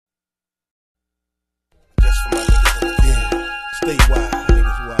statewide,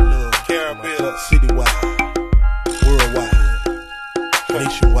 niggas who I love. Caribbean. Citywide, worldwide,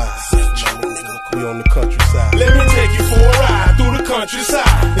 nationwide. We on the countryside. Let me take you for a ride through the countryside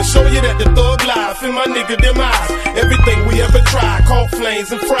and show you that the thug life in my nigga them eyes. Everything we ever tried, caught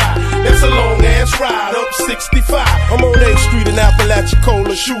flames and fried. That's a long ass ride up 65. I'm on 8th Street in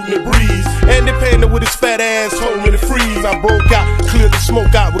Apalachicola shooting the breeze. Andy Panda with his fat ass told me to freeze. I broke out, cleared the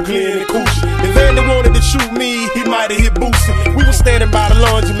smoke out with Glenn and Coochie. If Andy wanted to shoot me, he might have hit Boosie. We was standing by the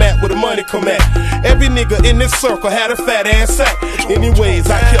laundromat where the money come at. Every nigga in this circle had a fat ass sack.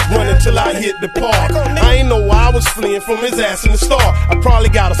 Anyways, I kept running till I hit the park. I ain't know why I was fleeing from his ass in the start. I probably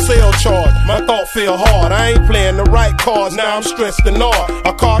got a sale charge. My thought fell hard. I ain't playing the right cards. Now I'm stressed and gnawed.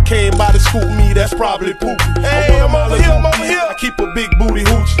 A car came by to scoop me. That's probably poopy. Hey, I'm over here, I'm over here. I keep a big booty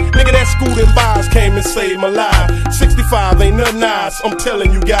hooch. Nigga, that scooting bars came and saved my life. 65 ain't nothing nice. I'm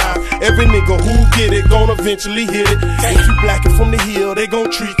telling you guys. Every nigga who get it gonna eventually hit it. If you blackin' from the hill, they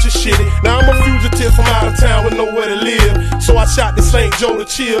gon' treat you shitty. Now I'm a fugitive from out of town with nowhere to live. So I shot to St. Joe to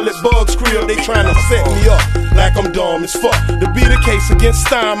chill at Bug's Crib. They trying to set me up like I'm dumb as fuck. To be the case against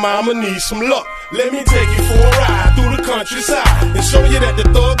Steinmeier, I'ma need some luck. Let me take you for a ride through the countryside and show you that the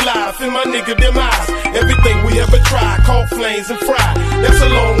thug life in my nigga them eyes. Everything we ever tried, caught flames and fried. That's a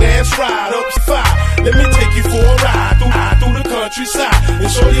long ass ride up 5. Let me take you for a ride through the countryside and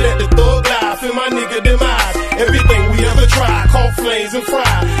show you that the thug life in my nigga them eyes. Everything we ever tried, caught flames and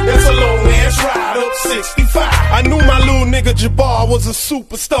fried. That's a long ass ride up 65. I knew my little nigga Jabbar was a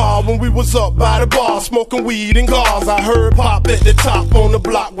superstar when we was up by the bar smoking weed and gauze. I heard Pop at the top on the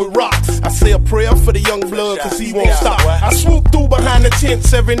block with rocks. I say a prayer for the young blood cause he won't stop. I swoop through behind the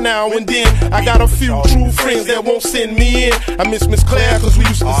tents every now and then. I got a few true friends that won't send me in. I miss Miss Claire cause we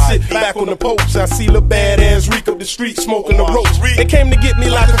used to sit back on the porch. I see Lil Badass Reek up the street smoking the ropes. They came to get me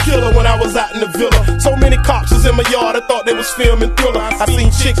like a killer when I was out in the villa. So many cops was in my yard, I thought they was filming Thriller. I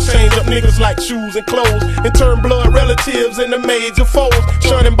seen chicks change up niggas like shoes and clothes and turn blood relatives into major foes.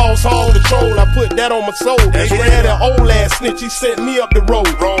 Shunning Boss Hall the troll, I put that on my soul. They had that old ass snitch, he sent me up the road.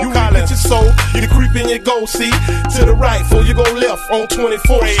 You reap at your soul, you the creep in your go, see. To the right, before you go left on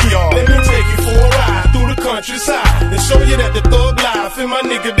 24th Street. Let me take you for a ride through the countryside and show you that the thug life in my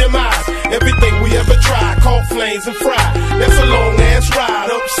nigga them eyes. Everything we ever tried, caught flames and fried. That's a long ass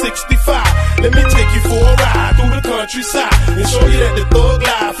ride up 65. Let me take you for a ride through the countryside and show you that the thug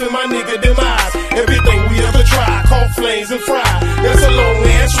life in my nigga them eyes. Everything we ever tried, caught flames and fried. That's a long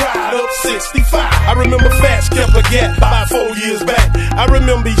ass ride up 65. I remember Fats kept a gap about 4 years back. I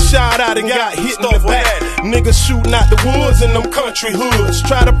remember he shot out and got hit in the back. Niggas shooting out the woods in them country hoods.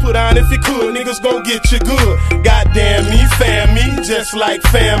 Try to put on if you could, niggas gon' get you good. Goddamn me, fam me, just like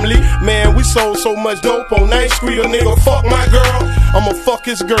family. Man, we sold so much dope on 9th Street, a nigga fuck my girl, I'ma fuck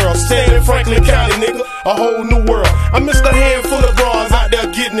his girl. Staying in Franklin County, nigga, a whole new world. I missed a handful of bras out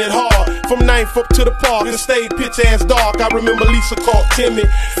there getting it hard. From 9th up to the park, it stayed pitch ass dark. I remember Lisa caught Timmy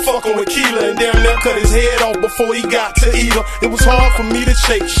fucking with Keela and damn near cut his head off before he got to eat her. It was hard for me to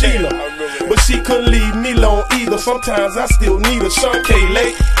shake Sheila, but she couldn't leave me alone either. Sometimes I still need her. Sean K.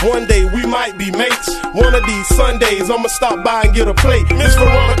 late. One day we might be mates. One of these Sundays I'ma stop by and get a plate. Miss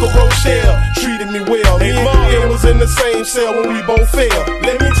Veronica Rochelle treated me well. Me and Ian was in the same cell when we both fell.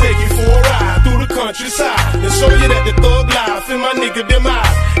 Let me take you for a ride through the countryside and show you that the thug life in my nigga them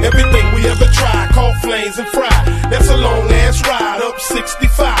eyes. Everything we ever tried, caught flames and fried. That's a long ass ride up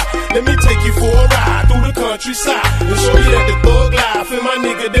 65. Let me take you for a ride through the countryside and show you that the thug life in my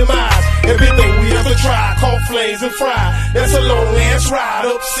nigga them eyes. Everything we ever tried, caught flames and fried. That's a long ass ride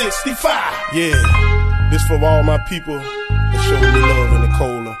up 65. Yeah, this for all my people that showed me love in the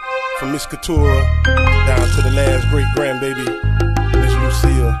cola. From Miss Katura down to the last great grandbaby, Miss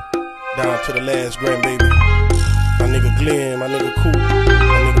Lucille, down to the last grandbaby. My nigga Glenn, my nigga Coop,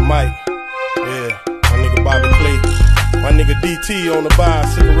 my nigga Mike, yeah, my nigga Bobby Clay, my nigga DT on the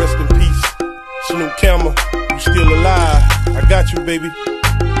bicycle, rest in peace. Snoop Campbell, you still alive, I got you, baby.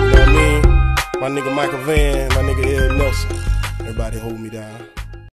 You know what I mean? My nigga Michael Van, my nigga Ed Nelson, everybody hold me down.